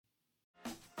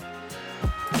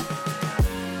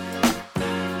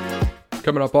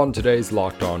Coming up on today's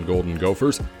Locked On Golden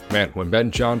Gophers, man, when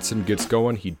Ben Johnson gets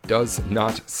going, he does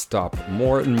not stop.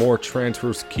 More and more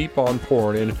transfers keep on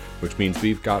pouring in, which means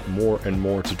we've got more and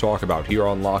more to talk about here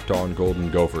on Locked On Golden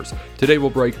Gophers. Today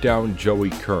we'll break down Joey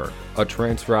Kern, a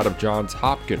transfer out of Johns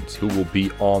Hopkins who will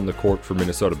be on the court for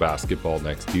Minnesota basketball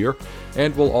next year,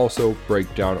 and we'll also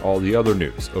break down all the other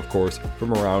news, of course,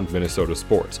 from around Minnesota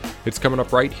sports. It's coming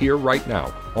up right here, right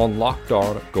now, on Locked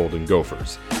On Golden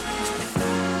Gophers.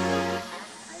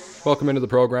 Welcome into the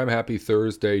program. Happy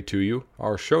Thursday to you.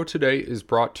 Our show today is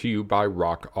brought to you by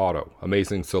Rock Auto.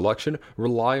 Amazing selection,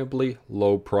 reliably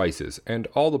low prices, and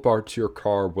all the parts your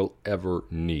car will ever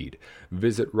need.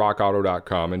 Visit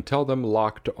rockauto.com and tell them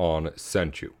Locked On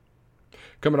sent you.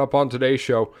 Coming up on today's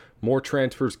show, more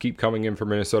transfers keep coming in for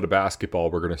Minnesota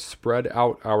basketball. We're going to spread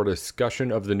out our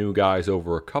discussion of the new guys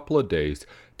over a couple of days.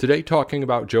 Today talking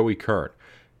about Joey Kern.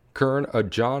 Kern, a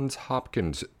Johns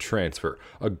Hopkins transfer,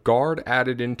 a guard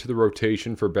added into the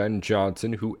rotation for Ben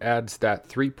Johnson, who adds that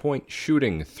three-point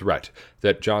shooting threat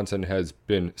that Johnson has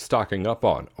been stocking up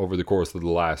on over the course of the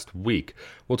last week.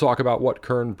 We'll talk about what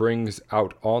Kern brings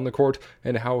out on the court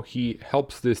and how he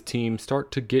helps this team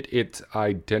start to get its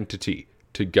identity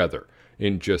together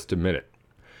in just a minute.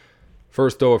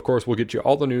 First, though, of course, we'll get you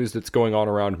all the news that's going on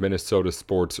around Minnesota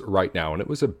sports right now. And it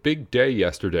was a big day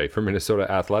yesterday for Minnesota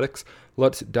athletics.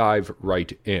 Let's dive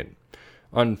right in.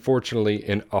 Unfortunately,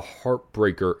 in a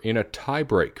heartbreaker, in a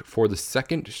tiebreak for the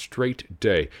second straight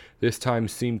day, this time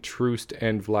Siim Troost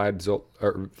and Vlad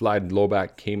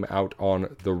Lobak came out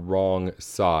on the wrong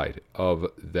side of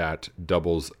that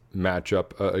doubles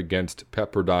matchup against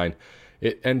Pepperdine.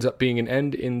 It ends up being an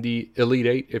end in the Elite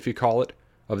Eight, if you call it,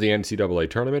 of the NCAA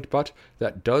tournament, but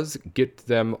that does get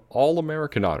them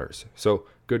All-American honors. So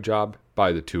good job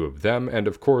by the two of them, and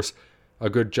of course, a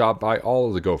good job by all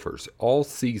of the Gophers all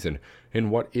season in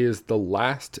what is the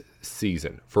last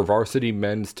season for varsity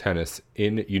men's tennis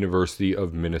in University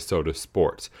of Minnesota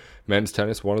sports. Men's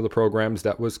tennis, one of the programs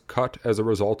that was cut as a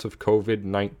result of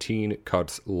COVID-19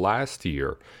 cuts last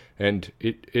year, and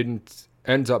it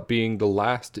ends up being the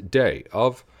last day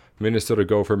of Minnesota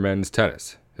Gopher men's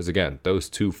tennis. Because again, those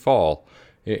two fall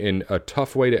in a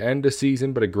tough way to end a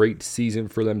season, but a great season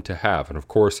for them to have. And of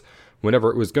course,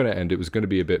 whenever it was going to end, it was going to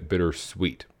be a bit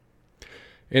bittersweet.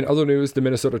 In other news, the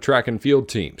Minnesota track and field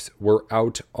teams were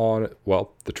out on,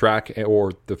 the track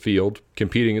or the field,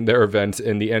 competing in their events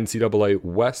in the NCAA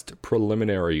West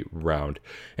preliminary round.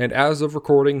 And as of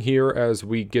recording here, as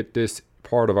we get this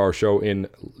part of our show in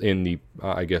the,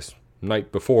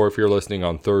 night before, if you're listening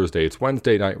on Thursday, it's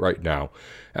Wednesday night right now.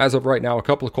 As of right now, a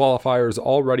couple of qualifiers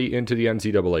already into the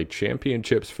NCAA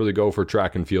championships for the Gopher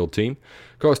track and field team.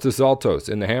 Kostas Zaltos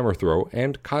in the hammer throw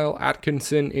and Kyle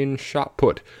Atkinson in shot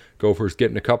put. Gophers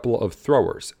getting a couple of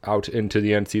throwers out into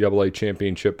the NCAA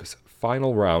championships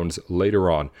final rounds later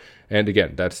on. And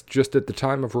again, that's just at the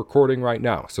time of recording right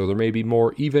now, so there may be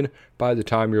more even by the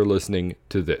time you're listening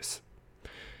to this.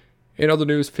 In other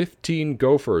news, 15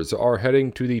 Gophers are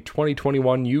heading to the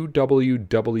 2021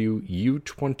 UWW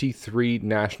U23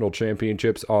 National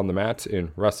Championships on the mats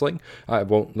in wrestling. I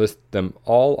won't list them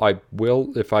all. I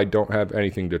will if I don't have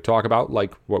anything to talk about,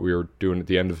 like what we were doing at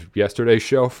the end of yesterday's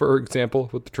show, for example,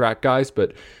 with the track guys.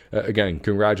 But again,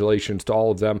 congratulations to all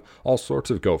of them. All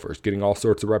sorts of Gophers getting all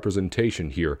sorts of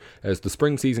representation here as the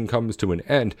spring season comes to an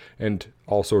end and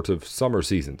all sorts of summer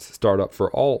seasons start up for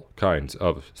all kinds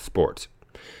of sports.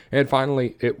 And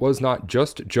finally, it was not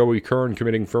just Joey Kern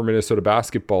committing for Minnesota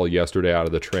basketball yesterday out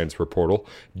of the transfer portal.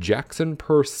 Jackson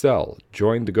Purcell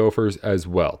joined the Gophers as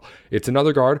well. It's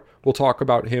another guard. We'll talk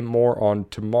about him more on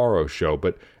tomorrow's show,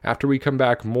 but after we come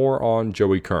back, more on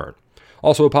Joey Kern.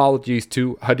 Also, apologies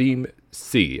to Hadim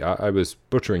C. I was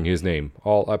butchering his name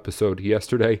all episode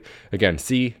yesterday. Again,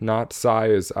 C, not Sai,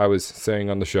 as I was saying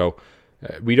on the show.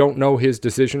 We don't know his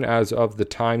decision as of the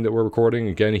time that we're recording,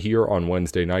 again here on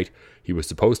Wednesday night. He was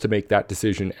supposed to make that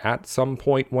decision at some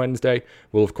point Wednesday.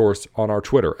 We'll, of course, on our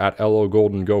Twitter, at LO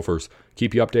Golden Gophers,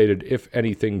 keep you updated if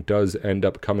anything does end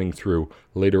up coming through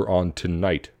later on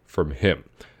tonight from him.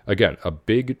 Again, a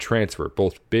big transfer,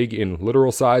 both big in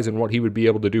literal size and what he would be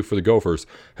able to do for the Gophers.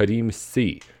 Hadim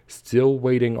C. still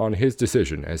waiting on his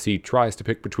decision as he tries to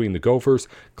pick between the Gophers,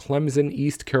 Clemson,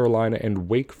 East Carolina, and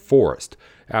Wake Forest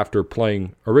after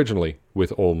playing originally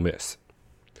with Ole Miss.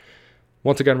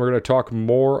 Once again, we're going to talk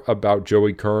more about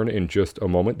Joey Kern in just a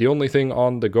moment. The only thing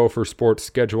on the Gopher Sports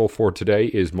schedule for today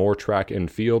is more track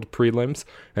and field prelims.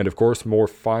 And of course, more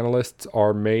finalists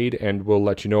are made, and we'll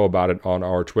let you know about it on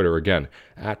our Twitter again,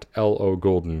 at LO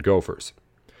Golden Gophers.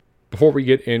 Before we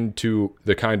get into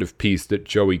the kind of piece that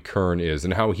Joey Kern is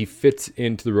and how he fits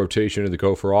into the rotation of the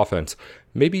Gopher offense,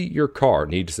 maybe your car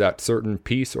needs that certain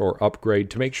piece or upgrade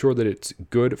to make sure that it's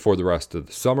good for the rest of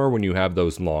the summer when you have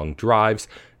those long drives.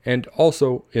 And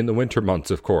also in the winter months,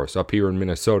 of course. Up here in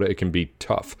Minnesota, it can be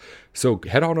tough. So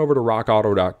head on over to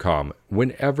rockauto.com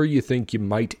whenever you think you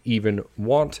might even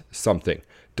want something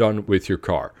done with your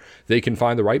car. They can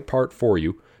find the right part for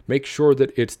you, make sure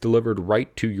that it's delivered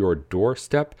right to your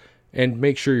doorstep, and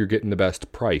make sure you're getting the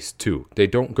best price too. They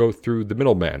don't go through the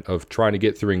middleman of trying to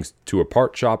get things to a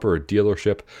part shop or a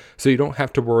dealership, so you don't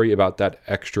have to worry about that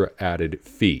extra added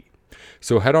fee.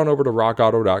 So head on over to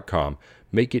rockauto.com.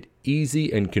 Make it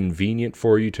easy and convenient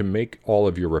for you to make all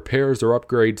of your repairs or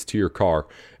upgrades to your car.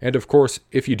 And of course,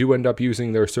 if you do end up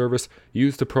using their service,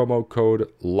 use the promo code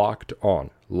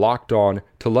LOCKEDON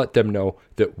to let them know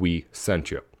that we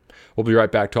sent you. We'll be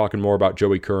right back talking more about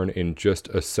Joey Kern in just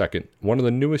a second. One of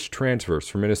the newest transfers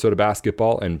for Minnesota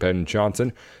basketball and Ben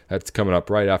Johnson. That's coming up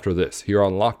right after this here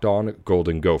on Locked On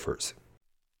Golden Gophers.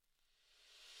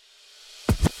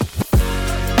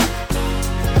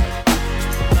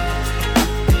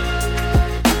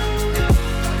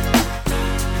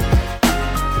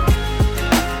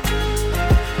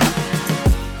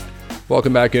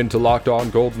 Welcome back into Locked On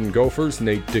Golden Gophers.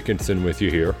 Nate Dickinson with you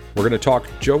here. We're going to talk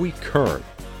Joey Kern,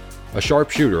 a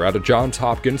sharpshooter out of Johns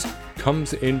Hopkins,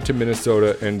 comes into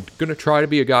Minnesota and going to try to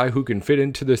be a guy who can fit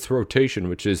into this rotation,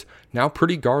 which is now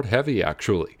pretty guard heavy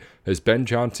actually, as Ben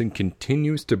Johnson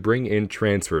continues to bring in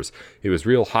transfers. It was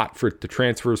real hot for the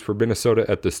transfers for Minnesota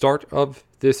at the start of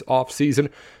this offseason.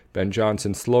 Ben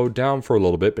Johnson slowed down for a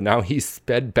little bit, but now he's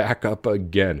sped back up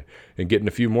again and getting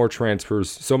a few more transfers,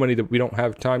 so many that we don't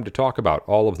have time to talk about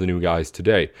all of the new guys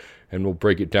today, and we'll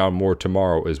break it down more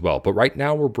tomorrow as well. But right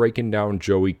now we're breaking down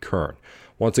Joey Kern.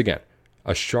 Once again,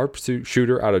 a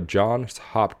sharpshooter out of Johns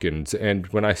Hopkins, and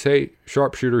when I say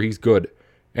sharpshooter, he's good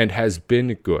and has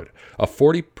been good. A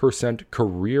 40%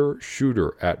 career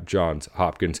shooter at Johns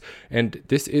Hopkins, and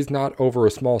this is not over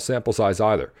a small sample size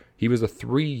either. He was a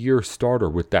 3-year starter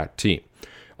with that team.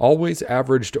 Always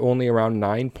averaged only around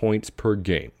 9 points per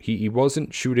game. He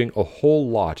wasn't shooting a whole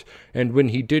lot, and when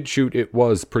he did shoot, it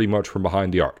was pretty much from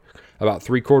behind the arc. About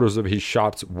 3/4 of his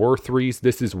shots were threes.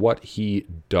 This is what he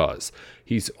does.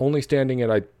 He's only standing at,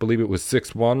 I believe it was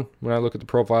 6'1". When I look at the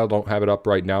profile, don't have it up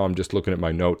right now. I'm just looking at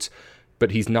my notes.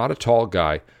 But he's not a tall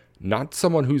guy. Not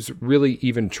someone who's really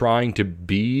even trying to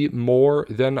be more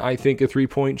than, I think, a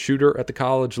 3-point shooter at the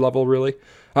college level, really.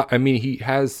 I mean, he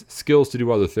has skills to do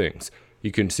other things.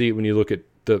 You can see it when you look at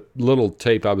the little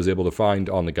tape I was able to find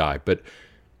on the guy. But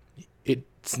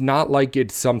it's not like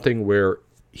it's something where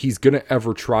he's going to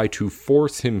ever try to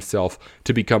force himself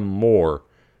to become more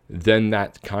than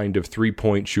that kind of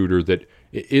 3-point shooter that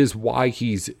is why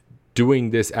he's doing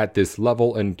this at this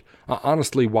level, and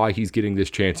honestly why he's getting this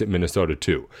chance at Minnesota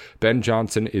too. Ben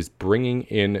Johnson is bringing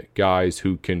in guys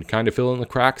who can kind of fill in the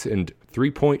cracks, and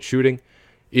 3-point shooting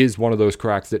is one of those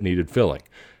cracks that needed filling.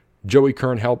 Joey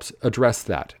Kern helps address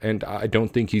that, and I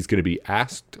don't think he's going to be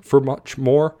asked for much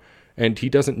more, and he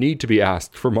doesn't need to be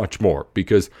asked for much more,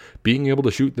 because being able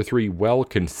to shoot the three well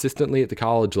consistently at the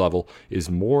college level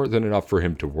is more than enough for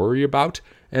him to worry about,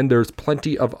 and there's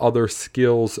plenty of other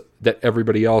skills that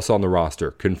everybody else on the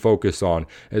roster can focus on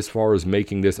as far as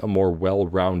making this a more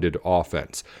well-rounded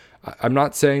offense. I'm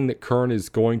not saying that Kern is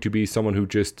going to be someone who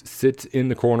just sits in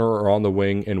the corner or on the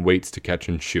wing and waits to catch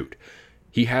and shoot.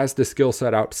 He has the skill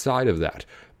set outside of that,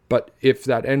 but if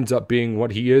that ends up being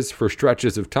what he is for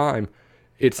stretches of time,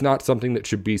 it's not something that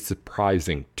should be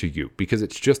surprising to you, because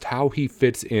it's just how he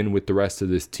fits in with the rest of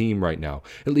this team right now,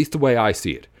 at least the way I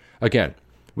see it. Again,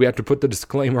 we have to put the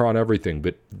disclaimer on everything,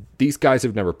 but these guys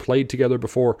have never played together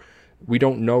before. We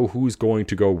don't know who's going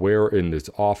to go where in this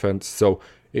offense, so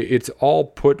it's all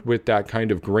put with that kind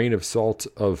of grain of salt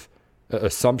of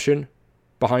assumption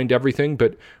behind everything.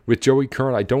 But with Joey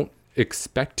Kern, I don't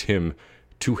expect him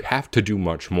to have to do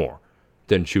much more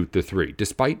than shoot the three,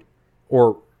 despite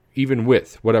or even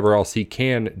with whatever else he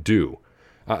can do.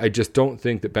 I just don't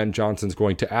think that Ben Johnson's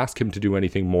going to ask him to do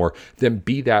anything more than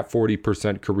be that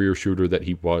 40% career shooter that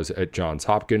he was at Johns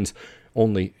Hopkins,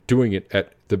 only doing it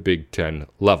at the Big Ten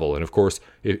level. And of course,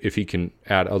 if he can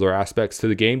add other aspects to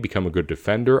the game, become a good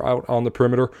defender out on the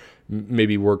perimeter,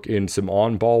 maybe work in some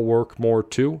on-ball work more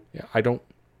too.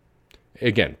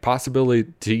 Again,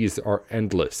 possibilities are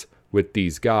endless with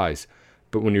these guys.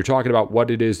 But when you're talking about what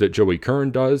it is that Joey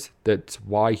Kern does, that's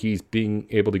why he's being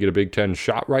able to get a Big Ten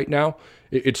shot right now,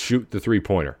 it's shoot the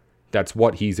three-pointer. That's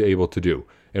what he's able to do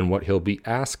and what he'll be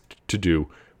asked to do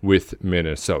with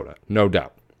Minnesota, no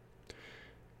doubt.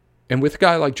 And with a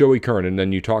guy like Joey Kern, and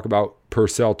then you talk about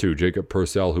Purcell too, Jacob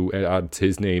Purcell, who adds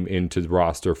his name into the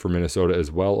roster for Minnesota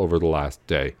as well over the last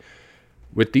day.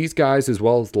 With these guys, as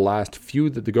well as the last few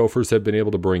that the Gophers have been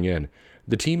able to bring in,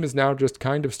 the team is now just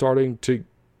kind of starting to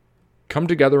come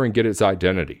together and get its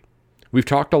identity. We've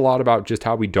talked a lot about just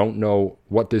how we don't know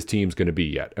what this team's going to be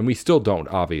yet, and we still don't,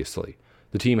 obviously.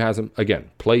 The team hasn't, again,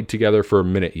 played together for a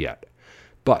minute yet.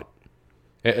 But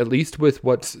at least with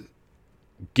what's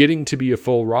getting to be a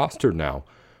full roster now,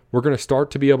 we're going to start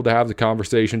to be able to have the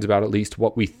conversations about at least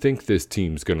what we think this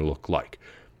team's going to look like.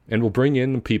 And we'll bring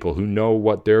in the people who know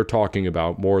what they're talking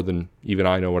about more than even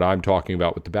I know what I'm talking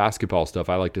about with the basketball stuff.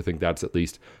 I like to think that's at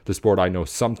least the sport I know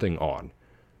something on.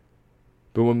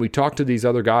 But when we talk to these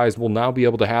other guys, we'll now be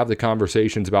able to have the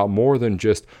conversations about more than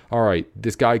just, all right,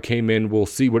 this guy came in, we'll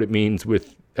see what it means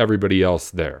with everybody else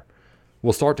there.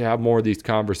 We'll start to have more of these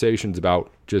conversations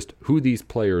about just who these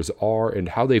players are and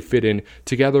how they fit in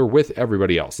together with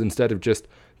everybody else instead of just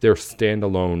their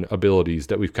standalone abilities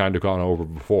that we've kind of gone over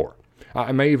before.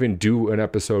 I may even do an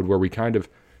episode where we kind of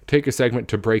take a segment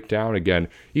to break down again,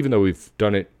 even though we've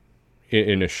done it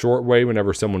in a short way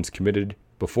whenever someone's committed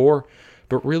before,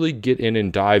 but really get in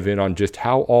and dive in on just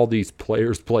how all these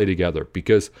players play together.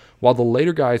 Because while the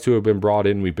later guys who have been brought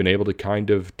in, we've been able to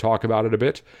kind of talk about it a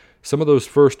bit, some of those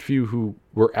first few who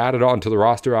were added on to the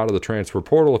roster out of the transfer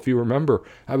portal, if you remember,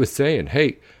 I was saying,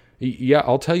 hey, yeah,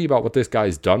 I'll tell you about what this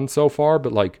guy's done so far,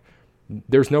 but like,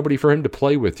 there's nobody for him to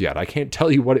play with yet. I can't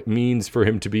tell you what it means for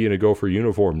him to be in a Gopher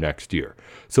uniform next year.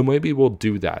 So maybe we'll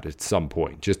do that at some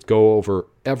point. Just go over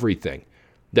everything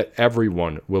that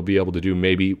everyone will be able to do,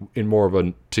 maybe in more of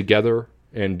a together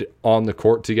and on the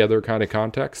court together kind of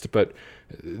context, but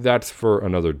that's for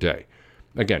another day.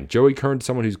 Again, Joey Kern's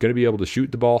someone who's going to be able to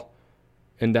shoot the ball,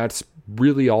 and that's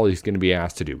really all he's going to be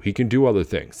asked to do. He can do other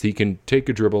things. He can take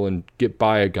a dribble and get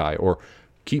by a guy, or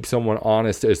keep someone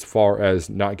honest as far as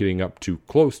not getting up too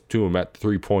close to him at the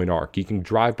three-point arc. He can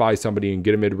drive by somebody and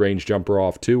get a mid-range jumper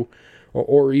off too,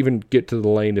 or even get to the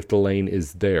lane if the lane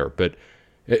is there. But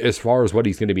as far as what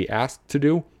he's going to be asked to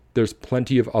do, there's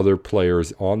plenty of other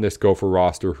players on this Gopher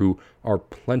roster who are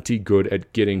plenty good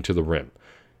at getting to the rim.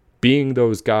 Being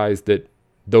those guys that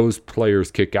those players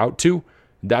kick out to,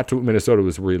 that's what Minnesota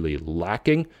was really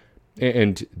lacking.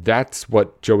 And that's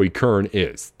what Joey Kern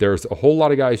is. There's a whole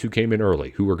lot of guys who came in early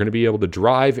who were going to be able to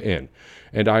drive in.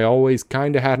 And I always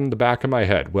kind of had in the back of my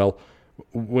head, well,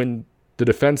 when the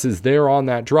defense is there on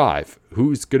that drive,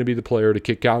 who's going to be the player to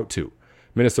kick out to?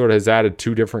 Minnesota has added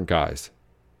two different guys,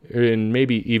 and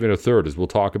maybe even a third, as we'll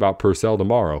talk about Purcell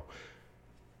tomorrow,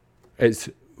 as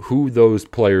who those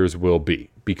players will be.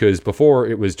 Because before,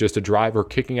 it was just a driver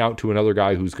kicking out to another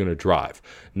guy who's going to drive.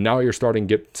 Now you're starting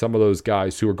to get some of those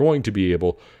guys who are going to be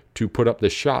able to put up the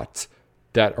shots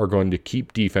that are going to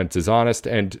keep defenses honest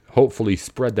and hopefully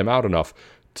spread them out enough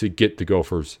to get the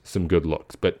Gophers some good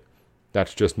looks. But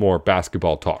that's just more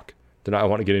basketball talk than I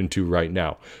want to get into right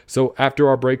now. So after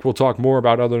our break, we'll talk more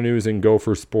about other news in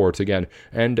Gopher sports. Again,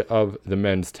 end of the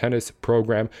men's tennis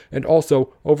program. And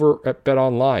also over at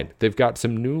BetOnline, they've got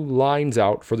some new lines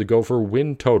out for the Gopher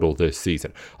win total this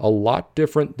season. A lot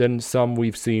different than some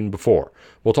we've seen before.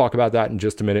 We'll talk about that in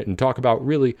just a minute and talk about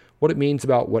really what it means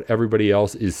about what everybody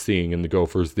else is seeing in the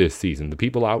Gophers this season. The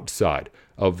people outside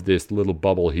of this little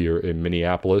bubble here in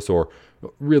Minneapolis, or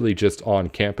really just on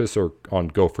campus or on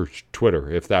Gopher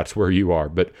Twitter, if that's where you are.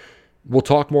 But we'll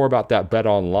talk more about that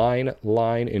BetOnline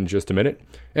line in just a minute.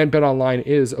 And BetOnline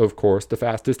is, of course, the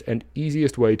fastest and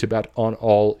easiest way to bet on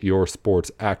all your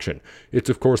sports action. It's,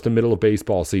 of course, the middle of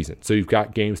baseball season, so you've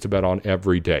got games to bet on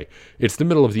every day. It's the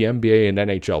middle of the NBA and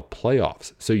NHL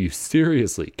playoffs, so you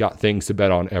seriously got things to bet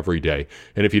on every day.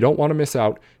 And if you don't want to miss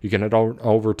out, you can head on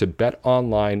over to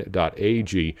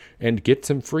betonline.ag and get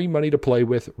some free money to play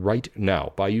with right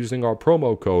now by using our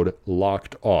promo code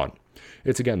LOCKEDON.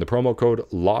 It's, again, the promo code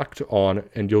LOCKED ON,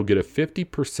 and you'll get a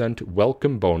 50%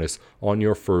 welcome bonus on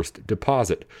your first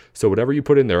deposit. So whatever you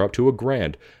put in there, up to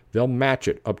 $1,000, they'll match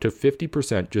it up to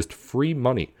 50%, just free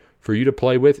money for you to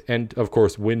play with and, of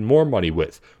course, win more money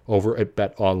with over at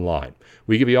BetOnline.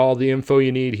 We give you all the info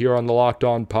you need here on the Locked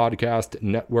On Podcast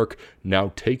Network.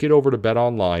 Now take it over to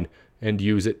BetOnline and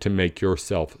use it to make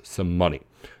yourself some money.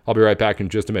 I'll be right back in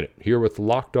just a minute, here with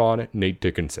Locked On Nate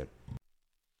Dickinson.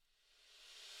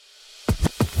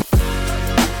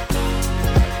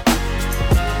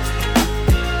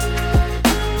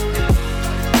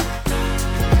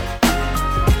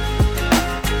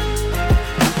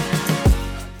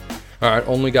 All right,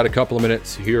 only got a couple of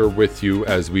minutes here with you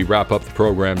as we wrap up the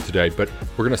program today, but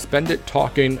we're going to spend it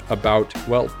talking about,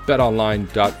 well,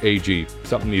 betonline.ag,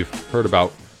 something you've heard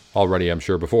about already, I'm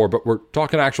sure, before, but we're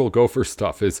talking actual Gopher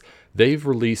stuff, is they've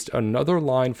released another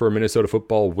line for a Minnesota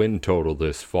football win total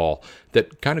this fall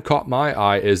that kind of caught my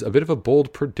eye as a bit of a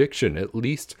bold prediction, at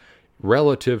least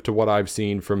relative to what I've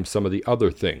seen from some of the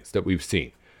other things that we've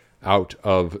seen out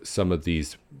of some of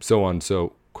these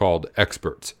so-and-so called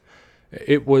experts.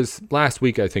 It was last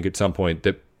week, I think, at some point,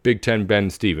 that Big Ten Ben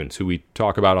Stevens, who we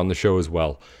talk about on the show as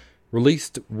well,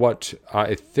 released what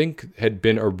I think had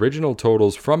been original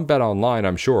totals from BetOnline,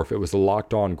 I'm sure, if it was a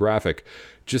Locked On graphic,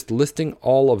 just listing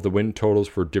all of the win totals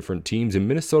for different teams, and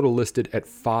Minnesota listed at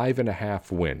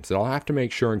 5.5 wins. And I'll have to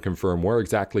make sure and confirm where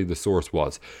exactly the source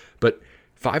was. But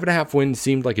 5.5 wins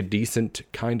seemed like a decent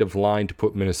kind of line to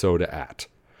put Minnesota at.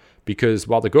 Because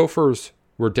while the Gophers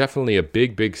were definitely a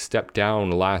big step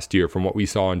down last year from what we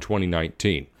saw in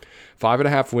 2019,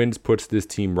 5.5 wins puts this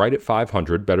team right at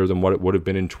 500, better than what it would have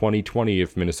been in 2020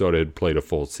 if Minnesota had played a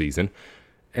full season,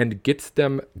 and gets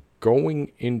them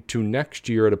going into next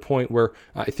year at a point where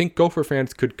I think Gopher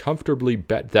fans could comfortably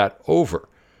bet that over,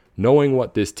 knowing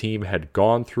what this team had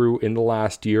gone through in the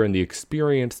last year and the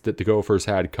experience that the Gophers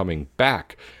had coming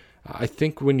back. I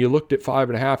think when you looked at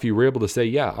 5.5, you were able to say,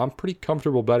 yeah, I'm pretty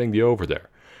comfortable betting the over there.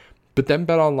 But then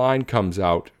BetOnline comes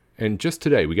out, and just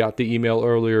today, we got the email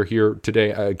earlier here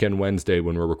today, again Wednesday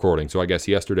when we're recording, so I guess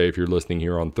yesterday if you're listening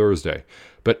here on Thursday.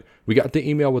 But we got the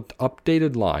email with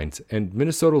updated lines, and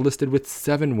Minnesota listed with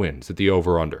 7 wins at the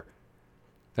over-under.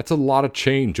 That's a lot of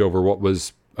change over what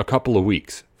was a couple of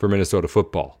weeks for Minnesota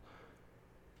football.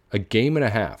 A game and a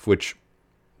half, which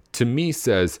to me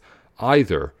says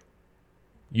either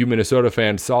you Minnesota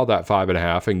fans saw that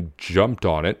 5.5 and jumped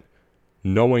on it,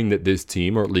 knowing that this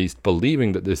team, or at least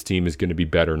believing that this team is going to be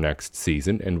better next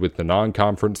season, and with the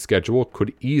non-conference schedule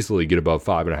could easily get above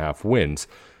 5.5 wins.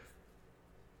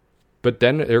 But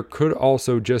then there could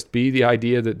also just be the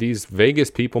idea that these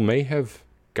Vegas people may have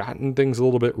gotten things a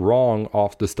little bit wrong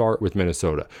off the start with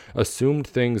Minnesota, assumed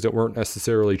things that weren't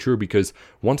necessarily true, because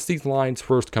once these lines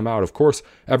first come out, of course,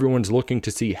 everyone's looking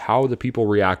to see how the people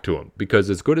react to them,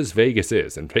 because as good as Vegas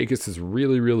is, and Vegas is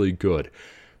really good,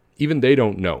 even they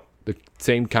don't know the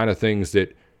same kind of things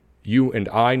that you and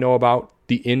I know about,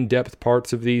 the in-depth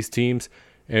parts of these teams.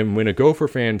 And when a Gopher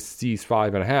fan sees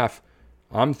 5.5,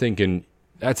 I'm thinking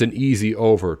that's an easy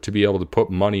over to be able to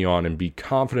put money on and be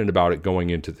confident about it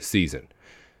going into the season.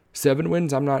 7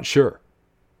 wins, I'm not sure.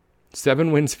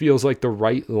 7 wins feels like the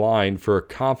right line for a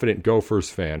confident Gophers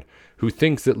fan who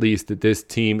thinks at least that this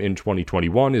team in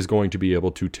 2021 is going to be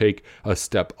able to take a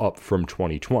step up from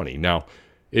 2020. Now,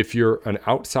 if you're an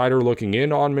outsider looking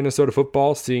in on Minnesota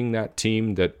football, seeing that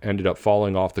team that ended up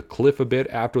falling off the cliff a bit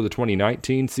after the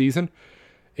 2019 season,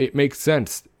 it makes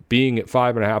sense being at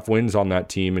 5.5 wins on that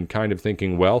team and kind of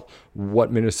thinking, well,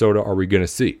 what Minnesota are we going to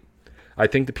see? I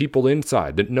think the people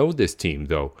inside that know this team,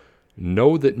 though,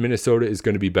 know that Minnesota is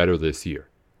going to be better this year.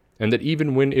 And that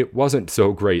even when it wasn't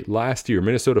so great last year,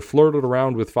 Minnesota flirted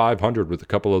around with 500 with a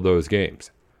couple of those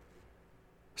games.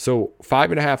 So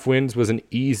 5.5 wins was an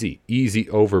easy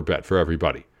over bet for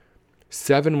everybody.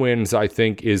 7 wins, I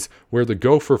think, is where the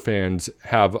Gopher fans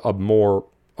have a more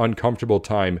uncomfortable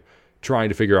time trying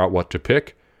to figure out what to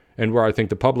pick, and where I think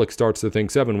the public starts to think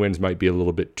 7 wins might be a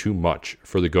little bit too much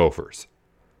for the Gophers.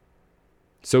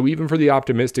 So even for the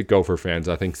optimistic Gopher fans,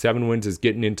 I think 7 wins is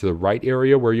getting into the right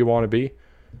area where you want to be.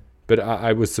 But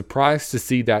I was surprised to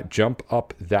see that jump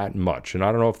up that much. And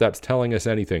I don't know if that's telling us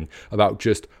anything about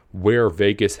just where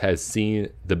Vegas has seen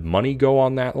the money go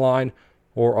on that line,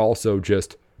 or also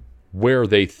just where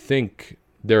they think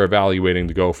they're evaluating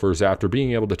the Gophers after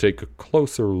being able to take a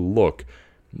closer look,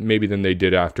 maybe than they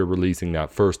did after releasing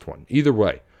that first one. Either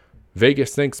way,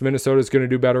 Vegas thinks Minnesota's going to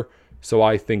do better, so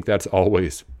I think that's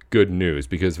always good news,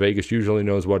 because Vegas usually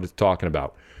knows what it's talking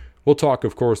about. We'll talk,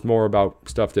 of course, more about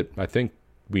stuff that I think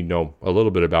we know a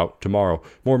little bit about tomorrow.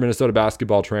 More Minnesota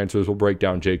basketball transfers. We'll break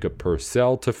down Jacob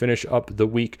Purcell to finish up the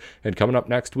week. And coming up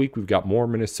next week, we've got more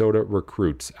Minnesota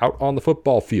recruits out on the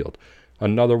football field.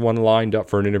 Another one lined up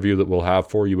for an interview that we'll have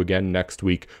for you again next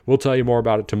week. We'll tell you more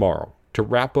about it tomorrow. To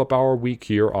wrap up our week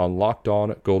here on Locked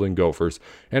On Golden Gophers.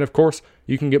 And of course,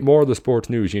 you can get more of the sports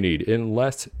news you need in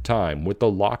less time with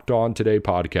the Locked On Today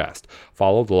podcast.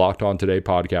 Follow the Locked On Today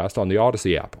podcast on the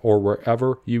Odyssey app or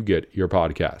wherever you get your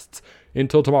podcasts.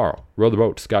 Until tomorrow, row the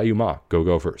boat, Sky U Ma, go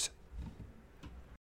Gophers.